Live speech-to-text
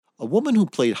A woman who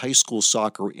played high school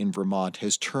soccer in Vermont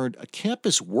has turned a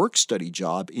campus work-study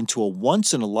job into a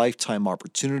once-in-a-lifetime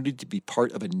opportunity to be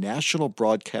part of a national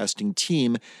broadcasting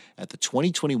team at the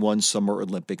 2021 Summer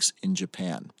Olympics in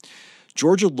Japan.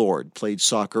 Georgia Lord played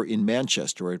soccer in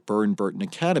Manchester at Burn Burton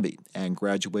Academy and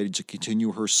graduated to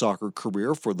continue her soccer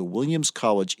career for the Williams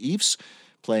College Ephs,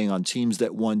 playing on teams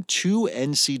that won 2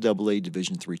 NCAA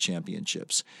Division III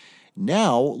championships.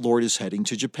 Now, Lord is heading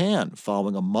to Japan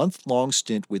following a month-long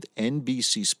stint with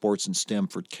NBC Sports in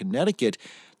Stamford, Connecticut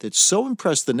that so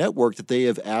impressed the network that they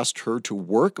have asked her to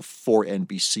work for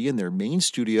NBC in their main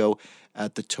studio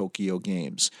at the Tokyo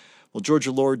Games. Well,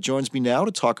 Georgia Lord joins me now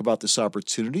to talk about this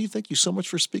opportunity. Thank you so much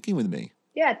for speaking with me.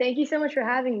 Yeah, thank you so much for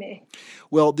having me.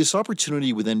 Well, this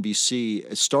opportunity with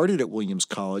NBC started at Williams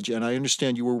College, and I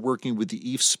understand you were working with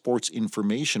the Ephs Sports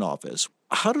Information Office.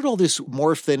 How did all this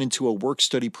morph then into a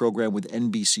work-study program with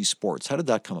NBC Sports? How did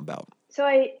that come about? So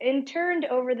I interned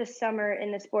over the summer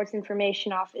in the Sports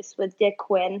Information Office with Dick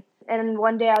Quinn. And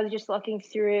one day I was just looking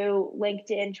through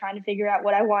LinkedIn trying to figure out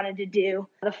what I wanted to do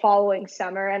the following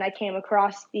summer. And I came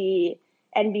across the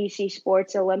NBC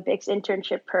Sports Olympics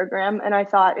internship program, and I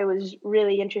thought it was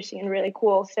really interesting and really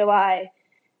cool. So I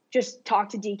just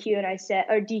talked to DQ and I said,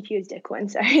 or DQ is Dick Quinn,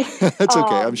 sorry. That's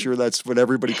okay. I'm sure that's what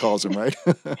everybody calls him, right?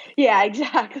 Yeah,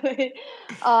 exactly.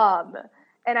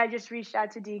 And I just reached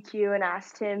out to DQ and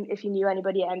asked him if he knew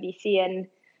anybody at NBC. And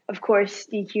of course,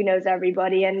 DQ knows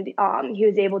everybody. And he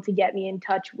was able to get me in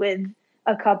touch with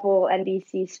a couple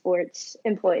NBC Sports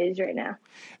employees right now.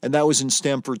 And that was in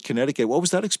Stamford, Connecticut. What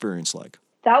was that experience like?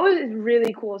 That was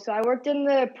really cool. So I worked in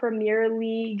the Premier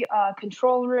League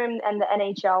control room and the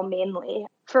NHL mainly.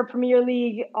 For Premier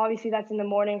League, obviously that's in the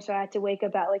morning, so I had to wake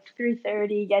up at like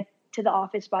 3:30, get to the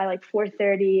office by like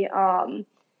 4:30.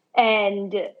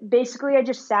 And basically I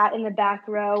just sat in the back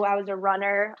row. I was a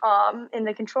runner in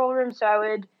the control room, so I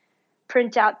would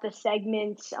print out the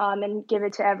segments and give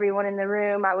it to everyone in the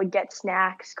room. I would get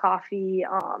snacks, coffee,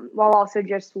 while also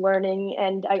just learning,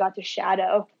 and I got to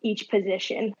shadow each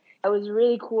position. It was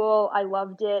really cool. I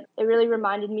loved it. It really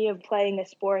reminded me of playing a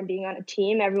sport and being on a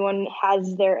team. Everyone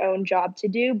has their own job to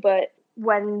do, but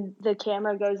when the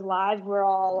camera goes live, we're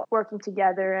all working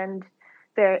together, and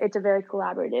it's a very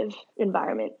collaborative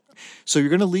environment. So you're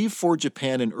going to leave for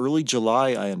Japan in early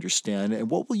July, I understand.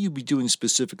 And what will you be doing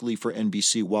specifically for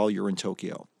NBC while you're in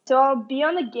Tokyo? So I'll be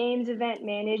on the games event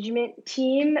management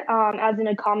team as an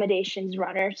accommodations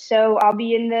runner. So I'll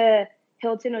be in the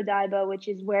Hilton Odaiba, which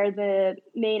is where the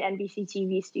main NBC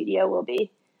TV studio will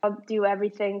be. I'll do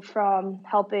everything from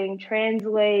helping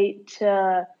translate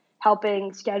to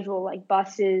helping schedule like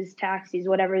buses, taxis,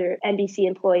 whatever NBC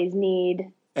employees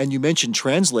need. And you mentioned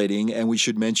translating, and we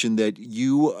should mention that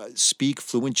you speak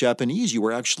fluent Japanese. You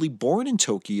were actually born in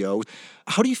Tokyo.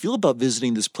 How do you feel about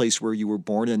visiting this place where you were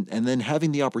born and then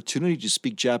having the opportunity to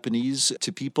speak Japanese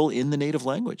to people in the native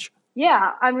language?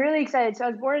 Yeah, I'm really excited. So I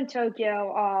was born in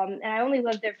Tokyo, and I only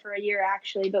lived there for a year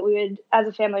actually, but we would, as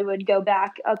a family, would go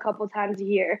back a couple times a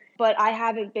year. But I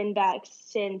haven't been back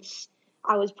since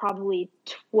I was probably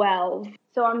 12.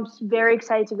 So I'm very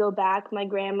excited to go back. My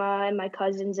grandma and my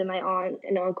cousins and my aunt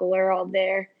and uncle are all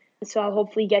there. So I'll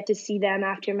hopefully get to see them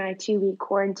after my 2-week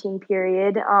quarantine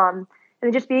period. And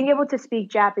just being able to speak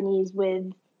Japanese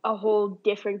with a whole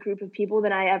different group of people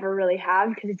than I ever really have,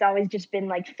 because it's always just been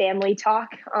like family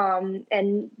talk.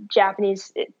 And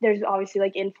Japanese, there's obviously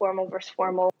like informal versus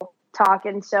formal talk.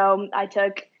 And so I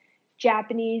took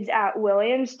Japanese at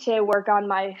Williams to work on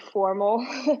my formal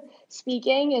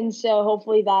speaking, and so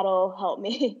hopefully that'll help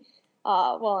me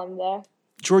while I'm there.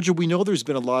 Georgia, we know there's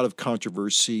been a lot of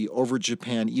controversy over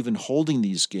Japan even holding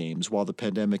these games while the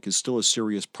pandemic is still a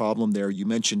serious problem there. You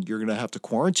mentioned you're going to have to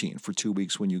quarantine for 2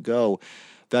 weeks when you go.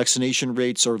 Vaccination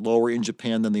rates are lower in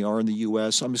Japan than they are in the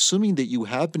U.S. I'm assuming that you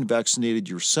have been vaccinated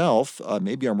yourself.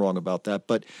 Maybe I'm wrong about that,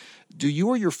 but do you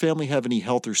or your family have any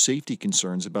health or safety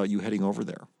concerns about you heading over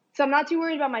there? So I'm not too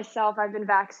worried about myself. I've been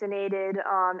vaccinated,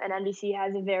 and NBC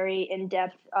has a very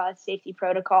in-depth safety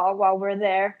protocol while we're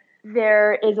there.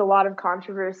 There is a lot of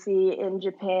controversy in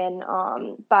Japan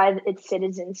by its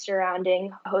citizens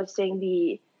surrounding hosting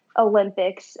the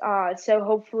Olympics. So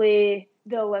hopefully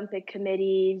the Olympic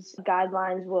Committee's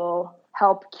guidelines will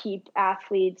help keep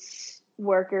athletes,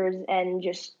 workers, and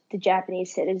just the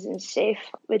Japanese citizens safe,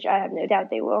 which I have no doubt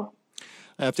they will.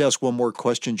 I have to ask one more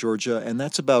question, Georgia, and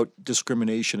that's about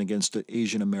discrimination against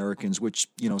Asian Americans, which,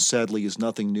 sadly is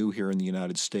nothing new here in the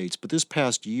United States. But this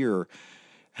past year,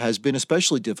 has been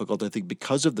especially difficult, I think,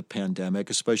 because of the pandemic,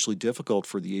 especially difficult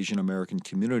for the Asian American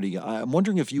community. I'm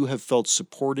wondering if you have felt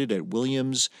supported at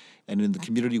Williams and in the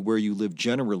community where you live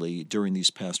generally during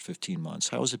these past 15 months.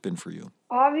 How has it been for you?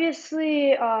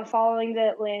 Obviously, following the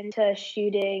Atlanta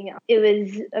shooting, it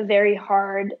was a very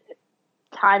hard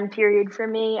time period for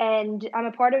me. And I'm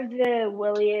a part of the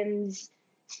Williams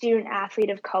Student Athlete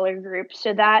of Color group.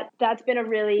 So that's been a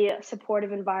really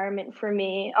supportive environment for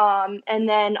me. And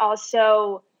then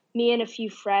also me and a few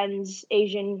friends,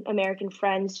 Asian American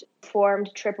friends, formed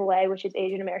AAA, which is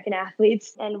Asian American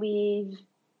Athletes. And we've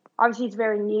obviously it's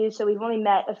very new, so we've only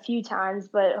met a few times,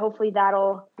 but hopefully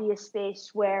that'll be a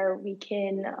space where we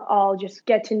can all just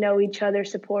get to know each other,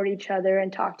 support each other,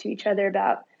 and talk to each other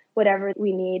about whatever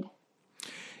we need.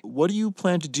 What do you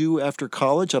plan to do after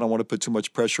college? I don't want to put too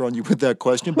much pressure on you with that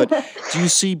question, but do you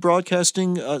see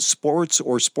broadcasting sports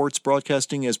or sports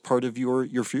broadcasting as part of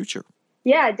your future?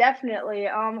 Yeah, definitely.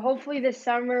 Hopefully this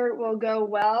summer will go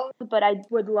well, but I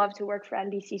would love to work for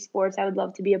NBC Sports. I would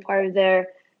love to be a part of their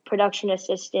production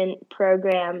assistant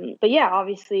program. But yeah,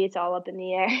 obviously it's all up in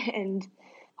the air and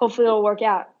hopefully it'll work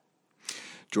out.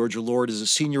 Georgia Lord is a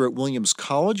senior at Williams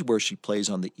College, where she plays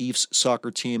on the Eafs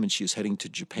soccer team, and she is heading to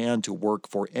Japan to work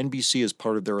for NBC as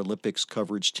part of their Olympics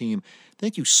coverage team.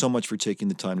 Thank you so much for taking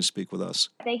the time to speak with us.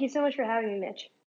 Thank you so much for having me, Mitch.